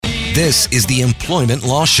This is the Employment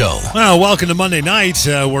Law Show. Well, welcome to Monday night.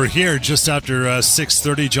 We're here just after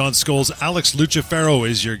 6:30. John Scholes. Alex Lucifero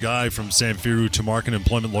is your guy from Samfiru Tamarkin,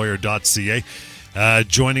 employmentlawyer.ca.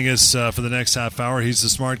 Joining us for the next half hour. He's the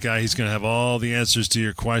smart guy. He's going to have all the answers to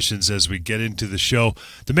your questions as we get into the show.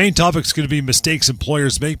 The main topic is going to be mistakes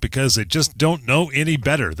employers make because they just don't know any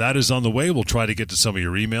better. That is on the way. We'll try to get to some of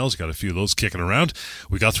your emails. Got a few of those kicking around.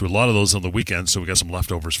 We got through a lot of those on the weekend, so we got some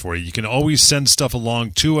leftovers for you. You can always send stuff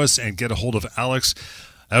along to us and get a hold of Alex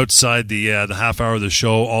outside the half hour of the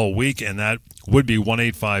show all week, and that would be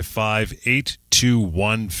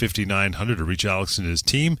 1-855-821-5900 to reach Alex and his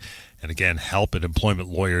team. And again, help at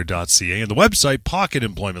employmentlawyer.ca. And the website,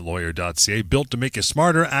 pocketemploymentlawyer.ca, built to make you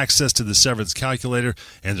smarter, access to the severance calculator,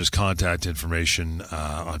 and there's contact information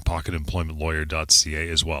on pocketemploymentlawyer.ca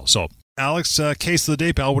as well. So, Alex, case of the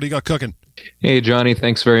day, pal, what do you got cooking? Hey, Johnny,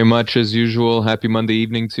 thanks very much as usual. Happy Monday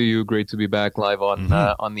evening to you. Great to be back live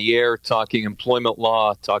on the air, talking employment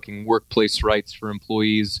law, talking workplace rights for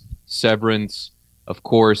employees, severance. Of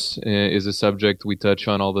course, is a subject we touch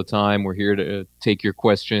on all the time. We're here to take your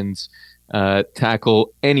questions,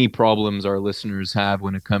 tackle any problems our listeners have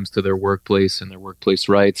when it comes to their workplace and their workplace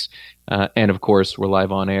rights. And of course, we're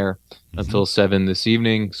live on air until 7 this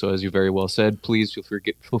evening. So as you very well said, please feel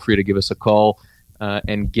free to give us a call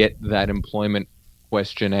and get that employment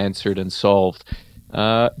question answered and solved.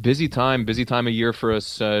 Busy time of year for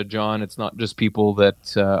us, John. It's not just people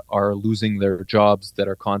that are losing their jobs that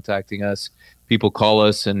are contacting us. People call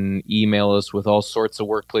us and email us with all sorts of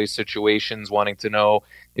workplace situations, wanting to know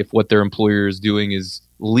if what their employer is doing is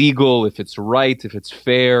legal, if it's right, if it's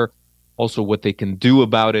fair, also what they can do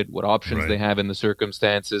about it, what options they have in the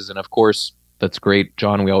circumstances. And of course, that's great,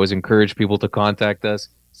 John. We always encourage people to contact us,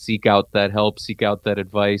 seek out that help, seek out that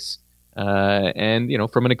advice, and,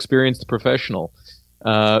 from an experienced professional.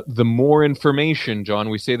 The more information, John,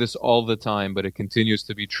 we say this all the time, but it continues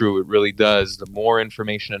to be true. It really does. The more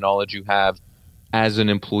information and knowledge you have as an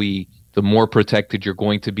employee, the more protected you're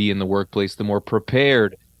going to be in the workplace, the more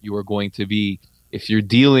prepared you are going to be if you're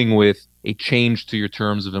dealing with a change to your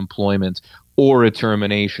terms of employment or a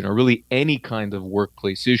termination or really any kind of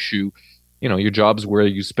workplace issue. Your job's where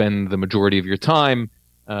you spend the majority of your time,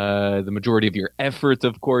 the majority of your effort,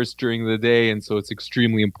 of course, during the day. And so it's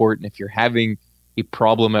extremely important if you're having a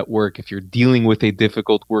problem at work, if you're dealing with a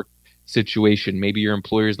difficult work situation, maybe your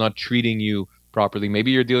employer is not treating you properly,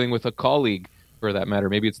 maybe you're dealing with a colleague for that matter,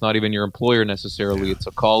 maybe it's not even your employer necessarily, it's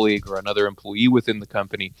a colleague or another employee within the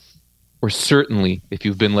company, or certainly if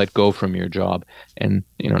you've been let go from your job. And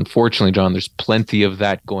unfortunately, John, there's plenty of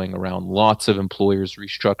that going around, lots of employers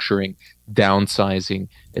restructuring, downsizing,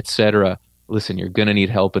 etc. Listen, you're going to need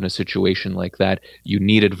help in a situation like that. You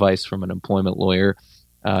need advice from an employment lawyer.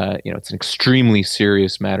 It's an extremely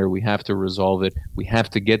serious matter. We have to resolve it. We have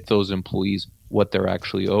to get those employees what they're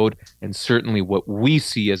actually owed. And certainly what we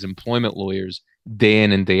see as employment lawyers day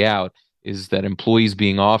in and day out is that employees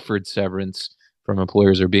being offered severance from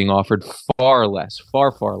employers are being offered far less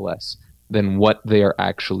than what they are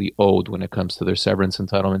actually owed when it comes to their severance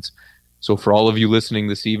entitlements. So for all of you listening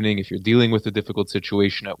this evening, if you're dealing with a difficult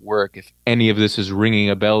situation at work, if any of this is ringing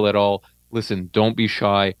a bell at all, listen, don't be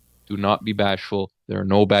shy. Do not be bashful. There are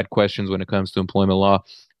no bad questions when it comes to employment law.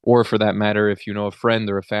 Or for that matter, if you know a friend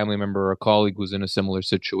or a family member or a colleague who's in a similar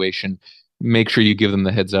situation, make sure you give them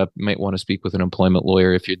the heads up. You might want to speak with an employment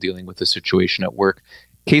lawyer if you're dealing with a situation at work.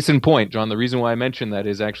 Case in point, John, the reason why I mentioned that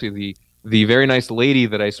is actually the very nice lady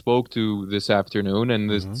that I spoke to this afternoon.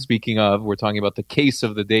 And speaking of, we're talking about the case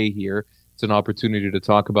of the day here. It's an opportunity to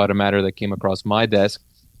talk about a matter that came across my desk.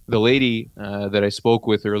 The lady that I spoke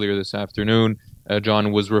with earlier this afternoon,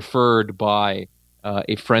 John, was referred by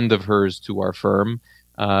a friend of hers to our firm.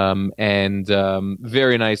 Very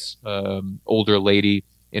nice older lady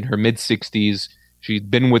in her mid-60s. She'd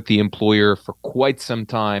been with the employer for quite some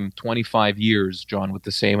time, 25 years, John, with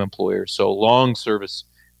the same employer. So long service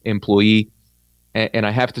employee. And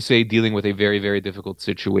I have to say, dealing with a very, very difficult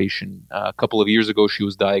situation. A couple of years ago, she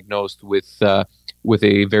was diagnosed with a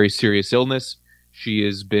very serious illness. She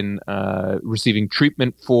has been receiving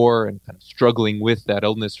treatment for and kind of struggling with that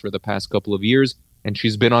illness for the past couple of years. And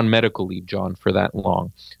she's been on medical leave, John, for that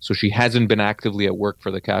long. So she hasn't been actively at work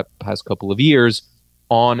for the past couple of years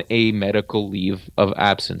on a medical leave of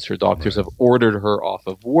absence. Her doctors have ordered her off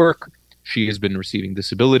of work. She has been receiving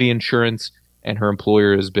disability insurance, and her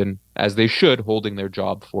employer has been, as they should, holding their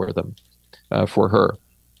job for them, for her.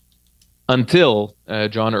 Until,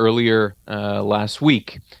 John, earlier last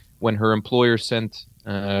week, when her employer sent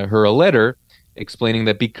her a letter explaining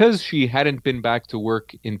that because she hadn't been back to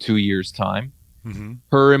work in 2 years' time,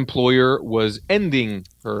 her employer was ending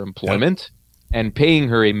her employment and paying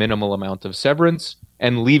her a minimal amount of severance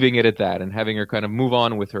and leaving it at that and having her kind of move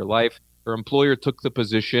on with her life. Her employer took the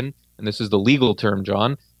position, and this is the legal term,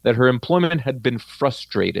 John, that her employment had been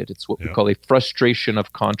frustrated. It's what we call a frustration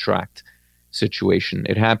of contract situation.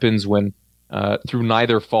 It happens when, through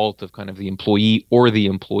neither fault of kind of the employee or the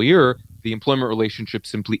employer, the employment relationship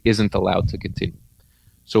simply isn't allowed to continue.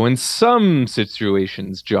 So in some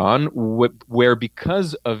situations, John, where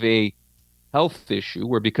because of a health issue,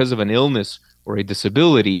 where because of an illness or a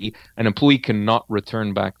disability, an employee cannot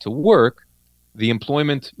return back to work, the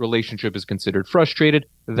employment relationship is considered frustrated.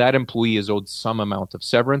 That employee is owed some amount of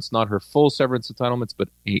severance, not her full severance entitlements, but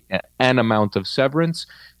an amount of severance,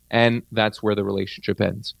 and that's where the relationship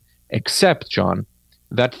ends. Except, John,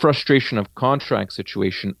 that frustration of contract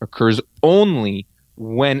situation occurs only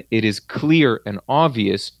when it is clear and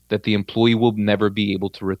obvious that the employee will never be able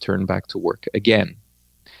to return back to work again.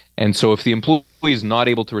 And so if the employee is not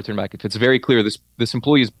able to return back, if it's very clear this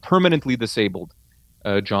employee is permanently disabled,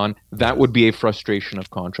 John, that would be a frustration of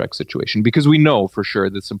contract situation because we know for sure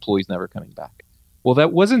this employee is never coming back. Well,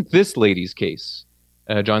 that wasn't this lady's case,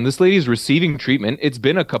 John. This lady is receiving treatment. It's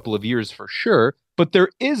been a couple of years for sure, but there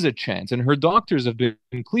is a chance, and her doctors have been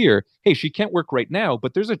clear, hey, she can't work right now,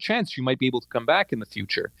 but there's a chance she might be able to come back in the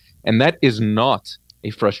future. And that is not a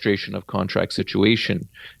frustration of contract situation,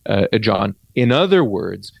 John. In other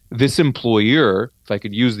words, this employer, if I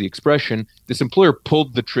could use the expression, this employer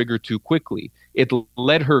pulled the trigger too quickly. It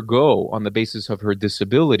let her go on the basis of her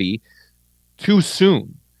disability too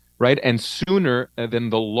soon, right? And sooner than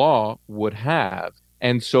the law would have.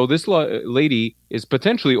 And so this lady is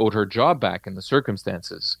potentially owed her job back in the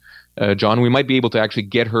circumstances. John, we might be able to actually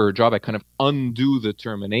get her job back, kind of undo the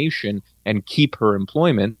termination and keep her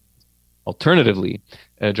employment. Alternatively,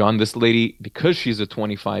 John, this lady, because she's a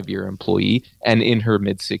 25-year employee and in her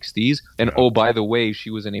mid-60s, and oh, by the way,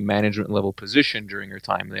 she was in a management level position during her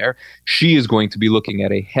time there, she is going to be looking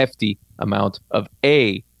at a hefty amount of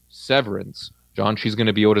A, severance. John, she's going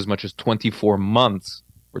to be owed as much as 24 months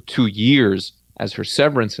or 2 years as her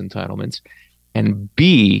severance entitlements, and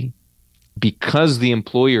B, because the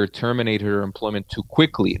employer terminated her employment too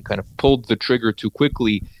quickly and kind of pulled the trigger too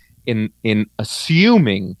quickly in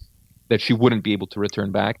assuming that she wouldn't be able to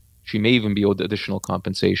return back, she may even be owed additional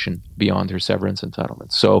compensation beyond her severance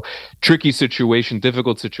entitlements. So tricky situation,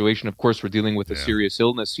 difficult situation. Of course, we're dealing with a serious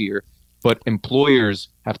illness here, but employers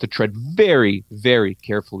have to tread very, very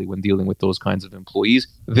carefully when dealing with those kinds of employees.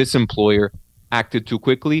 This employer acted too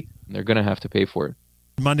quickly, and they're going to have to pay for it.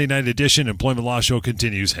 Monday night edition, Employment Law Show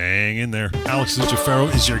continues. Hang in there. Alex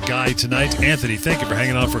Lucifero is your guy tonight. Anthony, thank you for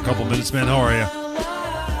hanging on for a couple minutes, man. How are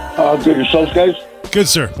you? Good. Yourselves, guys? Good,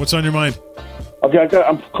 sir. What's on your mind? Okay,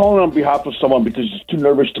 I'm calling on behalf of someone because he's too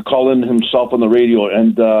nervous to call in himself on the radio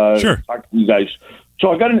and Sure. talk to you guys. So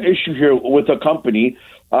I got an issue here with a company,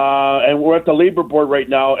 and we're at the labor board right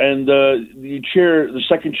now, and the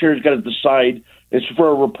second chair has got to decide. It's for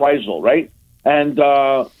a reprisal, right? And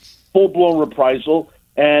full-blown reprisal.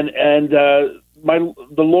 And the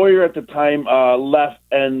lawyer at the time left,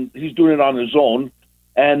 and he's doing it on his own.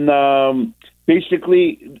 And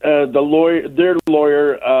basically, the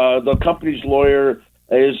company's lawyer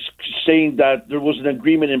is saying that there was an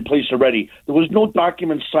agreement in place already. There was no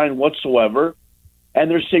document signed whatsoever,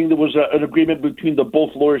 and they're saying there was an agreement between the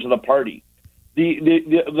both lawyers of the party.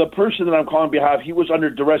 The person that I'm calling on behalf, he was under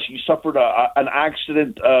duress. He suffered an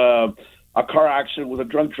accident, a car accident with a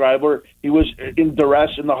drunk driver. He was in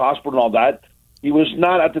duress in the hospital and all that. He was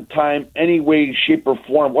not at the time any way, shape, or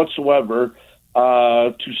form whatsoever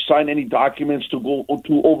to sign any documents, to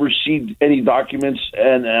oversee any documents,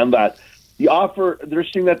 and that. The offer, they're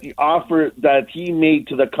saying that the offer that he made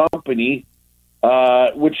to the company,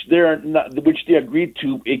 which they agreed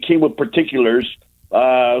to, it came with particulars,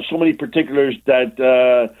 so many particulars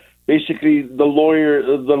that basically the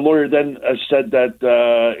lawyer then said that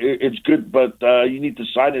it's good, but you need to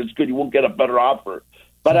sign it. It's good. You won't get a better offer.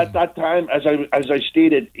 But at that time, as I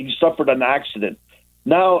stated, he suffered an accident.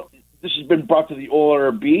 Now this has been brought to the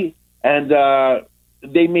ORB, and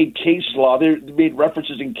they made case law. They made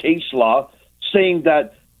references in case law saying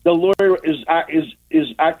that the lawyer is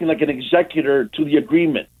acting like an executor to the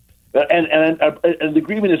agreement, and the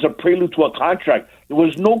agreement is a prelude to a contract. There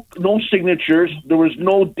was no signatures. There was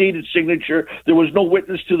no dated signature. There was no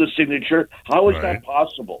witness to the signature. How is that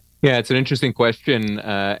possible? Yeah, it's an interesting question,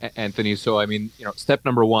 Anthony. So, I mean, step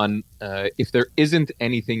number one, if there isn't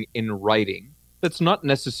anything in writing, that's not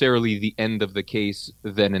necessarily the end of the case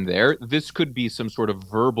then and there. This could be some sort of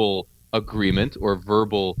verbal agreement or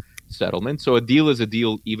verbal settlement. So a deal is a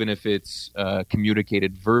deal even if it's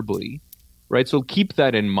communicated verbally, right? So keep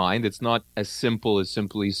that in mind. It's not as simple as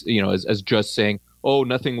simply, as just saying, oh,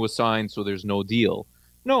 nothing was signed, so there's no deal.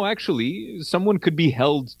 No, actually, someone could be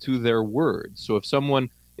held to their word. So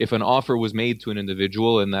if an offer was made to an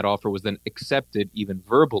individual and that offer was then accepted even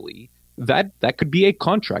verbally, that could be a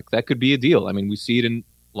contract. That could be a deal. I mean, we see it in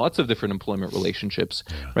lots of different employment relationships,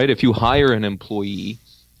 right? If you hire an employee,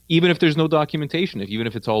 even if there's no documentation, even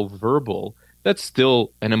if it's all verbal, that's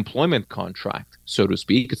still an employment contract, so to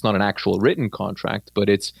speak. It's not an actual written contract, but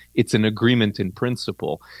it's an agreement in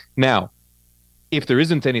principle. Now, if there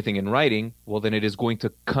isn't anything in writing, well, then it is going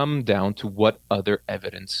to come down to what other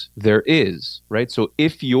evidence there is, right? So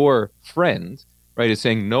if your friend, right, is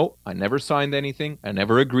saying, no, I never signed anything, I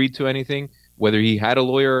never agreed to anything, whether he had a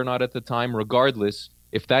lawyer or not at the time, regardless,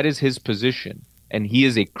 if that is his position and he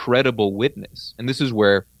is a credible witness, and this is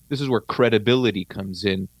where credibility comes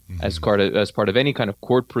in as part of any kind of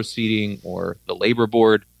court proceeding or the labor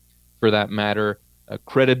board, for that matter.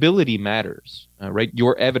 Credibility matters, right?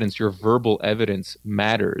 Your evidence, your verbal evidence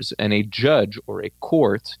matters, and a judge or a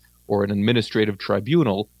court or an administrative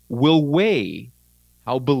tribunal will weigh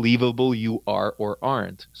how believable you are or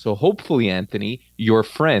aren't. So hopefully, Anthony, your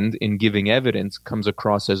friend in giving evidence comes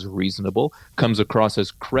across as reasonable, comes across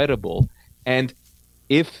as credible, and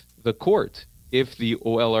if the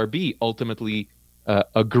OLRB ultimately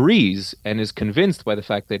agrees and is convinced by the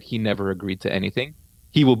fact that he never agreed to anything,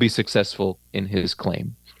 he will be successful in his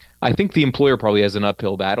claim. I think the employer probably has an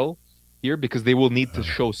uphill battle here because they will need to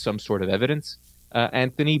show some sort of evidence,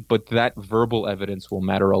 Anthony, but that verbal evidence will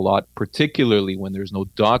matter a lot, particularly when there's no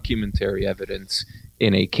documentary evidence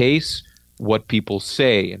in a case. What people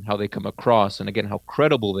say and how they come across, and again, how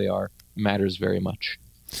credible they are, matters very much.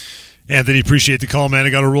 Anthony, appreciate the call, man. I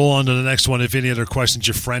got to roll on to the next one. If any other questions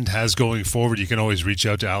your friend has going forward, you can always reach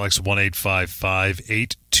out to Alex,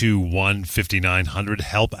 1-855-821-5900,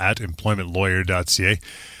 help@employmentlawyer.ca.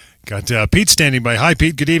 Got Pete standing by. Hi,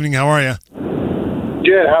 Pete. Good evening. How are you?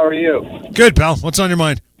 Good. How are you? Good, pal. What's on your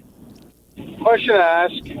mind? Question to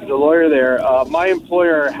ask the lawyer there. My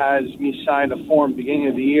employer has me sign a form beginning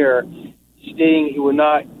of the year stating he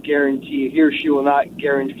or she will not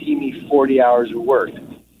guarantee me 40 hours of work.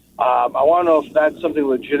 I want to know if that's something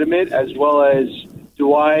legitimate, as well as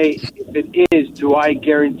if it is, do I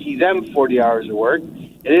guarantee them 40 hours of work?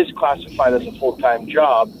 It is classified as a full-time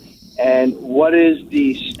job. And what is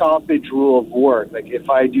the stoppage rule of work? Like, if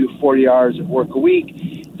I do 40 hours of work a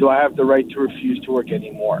week, do I have the right to refuse to work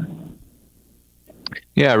anymore?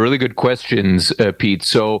 Yeah, really good questions, Pete.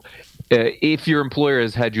 So if your employer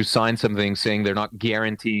has had you sign something saying they're not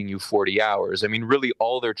guaranteeing you 40 hours, I mean, really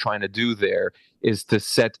all they're trying to do there is to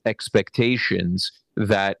set expectations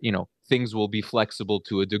that, things will be flexible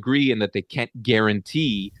to a degree and that they can't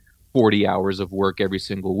guarantee 40 hours of work every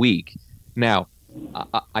single week. Now,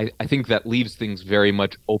 I think that leaves things very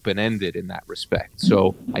much open-ended in that respect.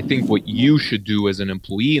 So I think what you should do as an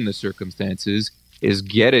employee in the circumstances is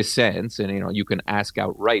get a sense, and you can ask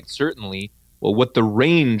outright, certainly, well, what the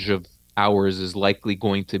range of hours is likely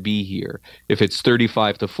going to be here. If it's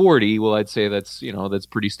 35 to 40, well, I'd say that's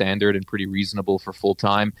pretty standard and pretty reasonable for full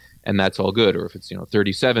time, and that's all good. Or if it's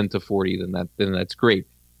 37 to 40, then that's great.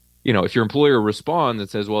 If your employer responds and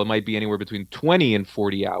says, well, it might be anywhere between 20 and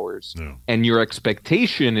 40 hours, and your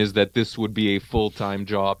expectation is that this would be a full-time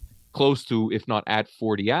job close to, if not at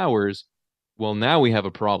 40 hours, well, now we have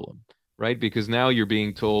a problem, right? Because now you're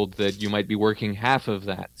being told that you might be working half of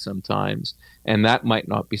that sometimes, and that might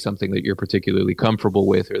not be something that you're particularly comfortable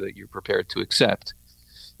with or that you're prepared to accept.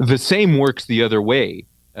 The same works the other way,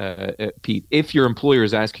 Pete. If your employer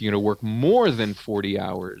is asking you to work more than 40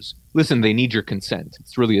 hours, listen, they need your consent.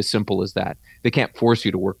 It's really as simple as that. They can't force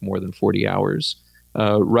you to work more than 40 hours,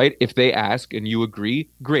 right? If they ask and you agree,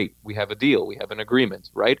 great, we have a deal, we have an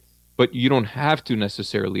agreement, right? But you don't have to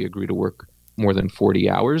necessarily agree to work more than 40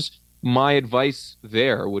 hours. My advice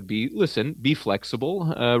there would be, listen, be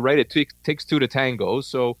flexible, right? It takes two to tango,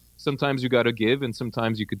 so sometimes you got to give and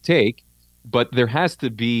sometimes you could take, but there has to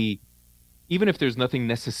be, even if there's nothing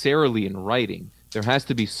necessarily in writing, there has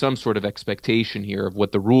to be some sort of expectation here of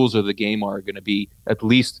what the rules of the game are going to be, at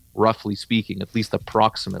least roughly speaking, at least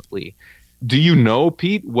approximately. Do you know,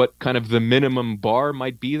 Pete, what kind of the minimum bar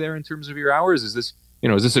might be there in terms of your hours? Is this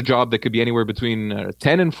a job that could be anywhere between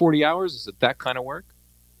 10 and 40 hours? Is it that kind of work?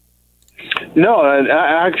 No,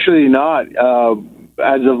 actually not.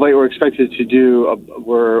 As of late, we're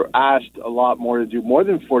asked a lot more to do more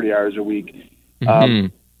than 40 hours a week.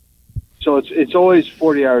 So it's always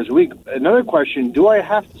 40 hours a week. Another question, do I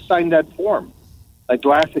have to sign that form? Like,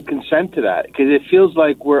 do I have to consent to that? Because it feels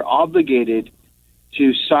like we're obligated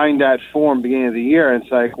to sign that form beginning of the year. And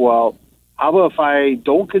it's like, well, how about if I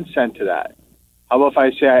don't consent to that? How about if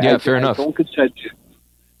I say fair I enough. don't consent to?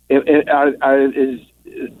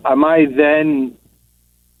 Am I then?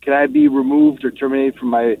 Can I be removed or terminated from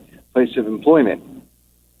my place of employment?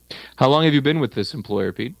 How long have you been with this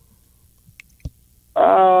employer, Pete?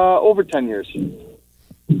 Over 10 years.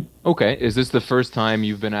 Okay. Is this the first time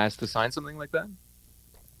you've been asked to sign something like that?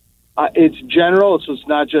 It's general, so it's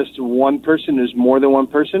not just one person. There's more than one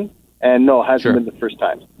person. And no, it hasn't been the first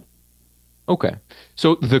time. Okay.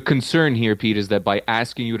 So the concern here, Pete, is that by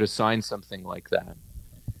asking you to sign something like that,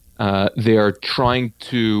 they are trying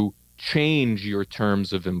to change your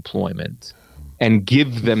terms of employment and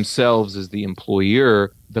give themselves, as the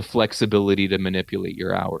employer, the flexibility to manipulate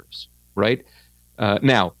your hours, right?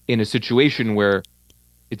 Now, in a situation where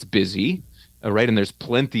it's busy, right, and there's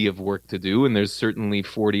plenty of work to do, and there's certainly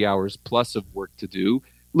 40 hours plus of work to do,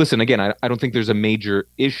 listen, again, I don't think there's a major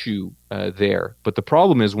issue there. But the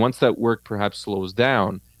problem is once that work perhaps slows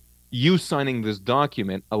down, you signing this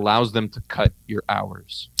document allows them to cut your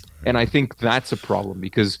hours. And I think that's a problem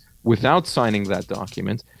because without signing that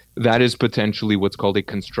document, that is potentially what's called a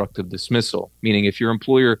constructive dismissal, meaning if your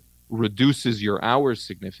employer reduces your hours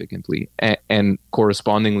significantly and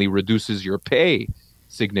correspondingly reduces your pay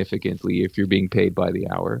significantly if you're being paid by the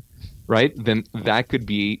hour, right, then that could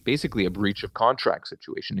be basically a breach of contract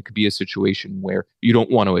situation. It could be a situation where you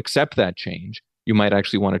don't want to accept that change. You might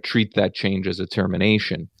actually want to treat that change as a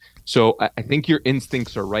termination. So I think your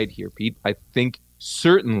instincts are right here, Pete. I think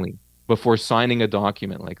certainly before signing a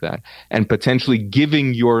document like that and potentially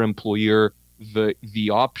giving your employer the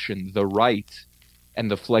option, the right,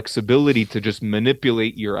 and the flexibility to just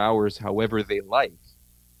manipulate your hours however they like,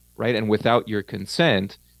 right, and without your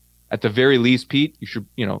consent, at the very least, Pete, you should,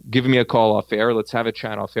 give me a call off air. Let's have a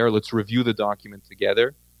chat off air. Let's review the document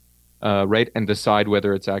together, right, and decide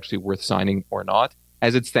whether it's actually worth signing or not.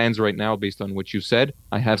 As it stands right now, based on what you said,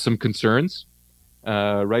 I have some concerns,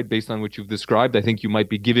 right, based on what you've described. I think you might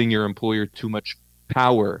be giving your employer too much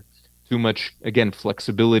power, too much, again,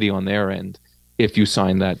 flexibility on their end if you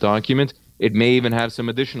sign that document. It may even have some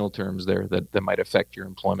additional terms there that might affect your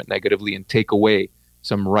employment negatively and take away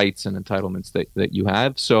some rights and entitlements that you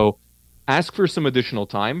have. So ask for some additional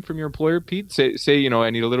time from your employer, Pete. Say, I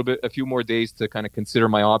need a few more days to kind of consider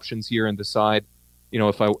my options here and decide,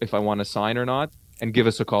 if I want to sign or not, and give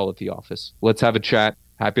us a call at the office. Let's have a chat.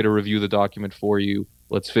 Happy to review the document for you.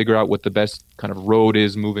 Let's figure out what the best kind of road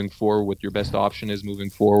is moving forward, what your best option is moving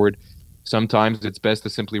forward. Sometimes it's best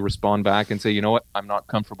to simply respond back and say, you know what, I'm not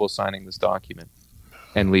comfortable signing this document,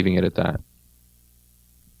 and leaving it at that.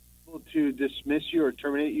 To dismiss you or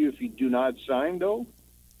terminate you if you do not sign, though?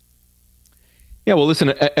 Yeah, well, listen,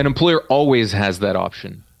 an employer always has that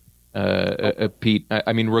option, Pete.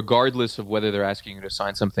 I mean, regardless of whether they're asking you to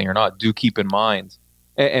sign something or not, do keep in mind,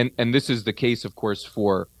 and this is the case, of course,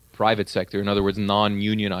 for private sector, in other words,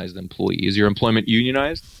 non-unionized employee. Is your employment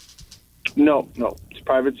unionized? No, it's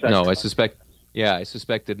private sector. No, I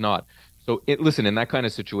suspected not. So, listen, in that kind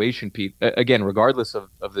of situation, Pete, again, regardless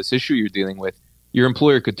of this issue you're dealing with, your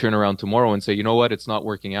employer could turn around tomorrow and say, you know what, it's not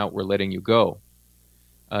working out, we're letting you go.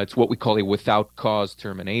 It's what we call a without cause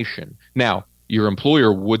termination. Now, your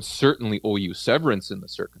employer would certainly owe you severance in the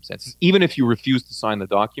circumstances. Even if you refuse to sign the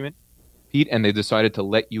document, Pete, and they decided to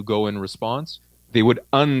let you go in response, they would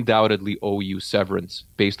undoubtedly owe you severance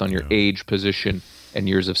based on your age, position, and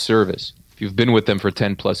years of service. If you've been with them for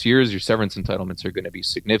 10 plus years, your severance entitlements are going to be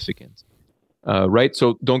significant. Right?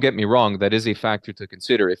 So don't get me wrong, that is a factor to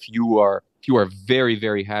consider. If you are very,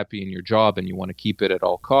 very happy in your job and you want to keep it at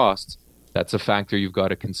all costs, that's a factor you've got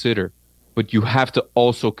to consider. But you have to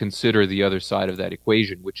also consider the other side of that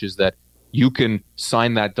equation, which is that you can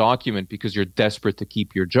sign that document because you're desperate to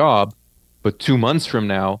keep your job, but 2 months from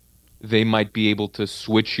now, they might be able to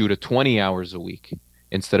switch you to 20 hours a week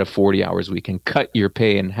instead of 40 hours a week and cut your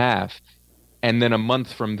pay in half. And then a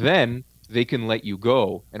month from then, they can let you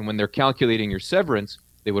go. And when they're calculating your severance,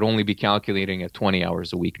 they would only be calculating at 20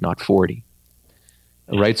 hours a week, not 40.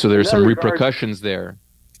 Right? So there's some repercussions there.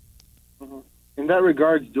 In that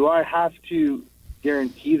regard, do I have to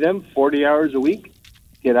guarantee them 40 hours a week?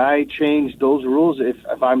 Can I change those rules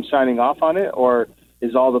if I'm signing off on it, or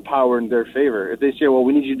is all the power in their favor? If they say, well,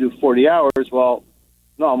 we need you to do 40 hours, well,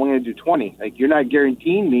 no, I'm only going to do 20. Like, you're not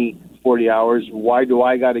guaranteeing me 40 hours. Why do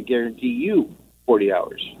I got to guarantee you 40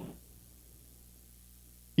 hours?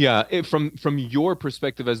 Yeah, from your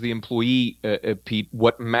perspective as the employee, Pete,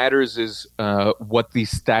 what matters is what the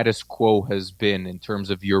status quo has been in terms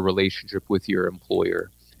of your relationship with your employer.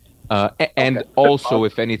 And also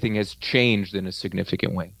if anything has changed in a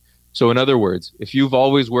significant way. So in other words, if you've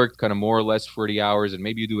always worked kind of more or less 40 hours and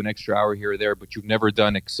maybe you do an extra hour here or there, but you've never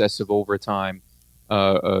done excessive overtime,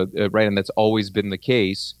 right, and that's always been the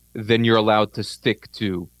case, then you're allowed to stick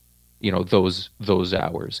to, those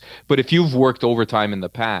hours. But if you've worked overtime in the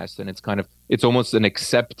past, and it's almost an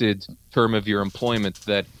accepted term of your employment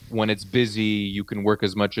that when it's busy, you can work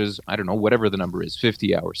as much as, I don't know, whatever the number is,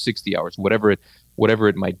 50 hours, 60 hours, whatever it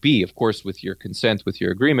might be, of course, with your consent, with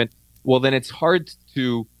your agreement. Well, then it's hard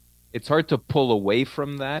to pull away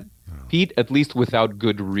from that, Pete, at least without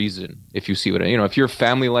good reason. If you see what if your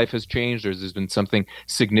family life has changed, or there's been something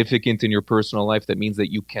significant in your personal life that means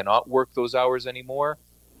that you cannot work those hours anymore,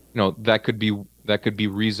 that could be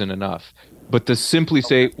reason enough. But to simply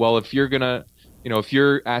say, well, if you're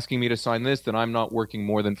asking me to sign this, then I'm not working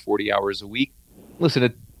more than 40 hours a week. Listen,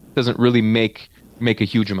 it doesn't really make a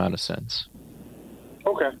huge amount of sense.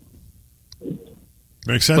 Okay.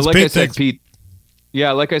 Makes sense. But like Pete, I said, Pete.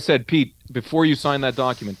 Yeah, like I said, Pete, before you sign that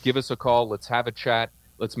document, give us a call. Let's have a chat.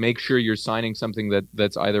 Let's make sure you're signing something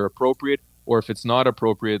that's either appropriate, or if it's not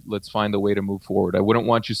appropriate, let's find a way to move forward. I wouldn't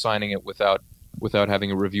want you signing it without having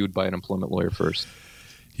it reviewed by an employment lawyer first.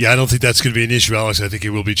 Yeah, I don't think that's going to be an issue, Alex. I think he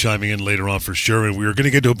will be chiming in later on for sure. And we were going to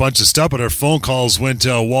get to a bunch of stuff, but our phone calls went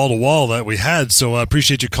wall to wall that we had. So I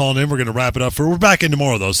appreciate you calling in. We're going to wrap it up. We're back in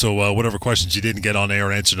tomorrow, though. So whatever questions you didn't get on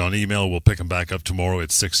air answered on email, we'll pick them back up tomorrow at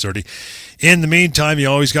 6:30. In the meantime, you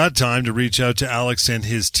always got time to reach out to Alex and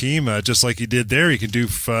his team, just like you did there. You can do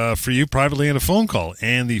for you privately on a phone call.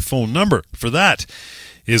 And the phone number for that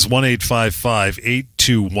is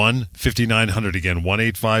 1-855-821-5900. Again,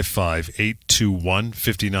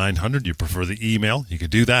 1-855-821-5900. You prefer the email, you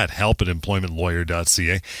can do that,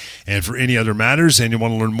 help@employmentlawyer.ca. And for any other matters, and you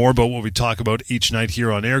want to learn more about what we talk about each night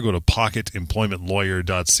here on air, go to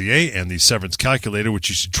pocketemploymentlawyer.ca, and the severance calculator, which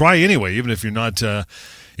you should try anyway, even if you're not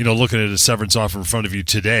looking at a severance offer in front of you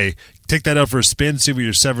today. Take that out for a spin, see what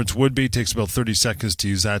your severance would be. It takes about 30 seconds to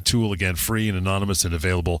use that tool. Again, free and anonymous, and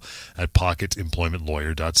available at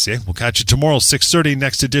pocketemploymentlawyer.ca. We'll catch you tomorrow, 6:30,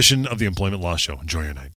 next edition of the Employment Law Show. Enjoy your night.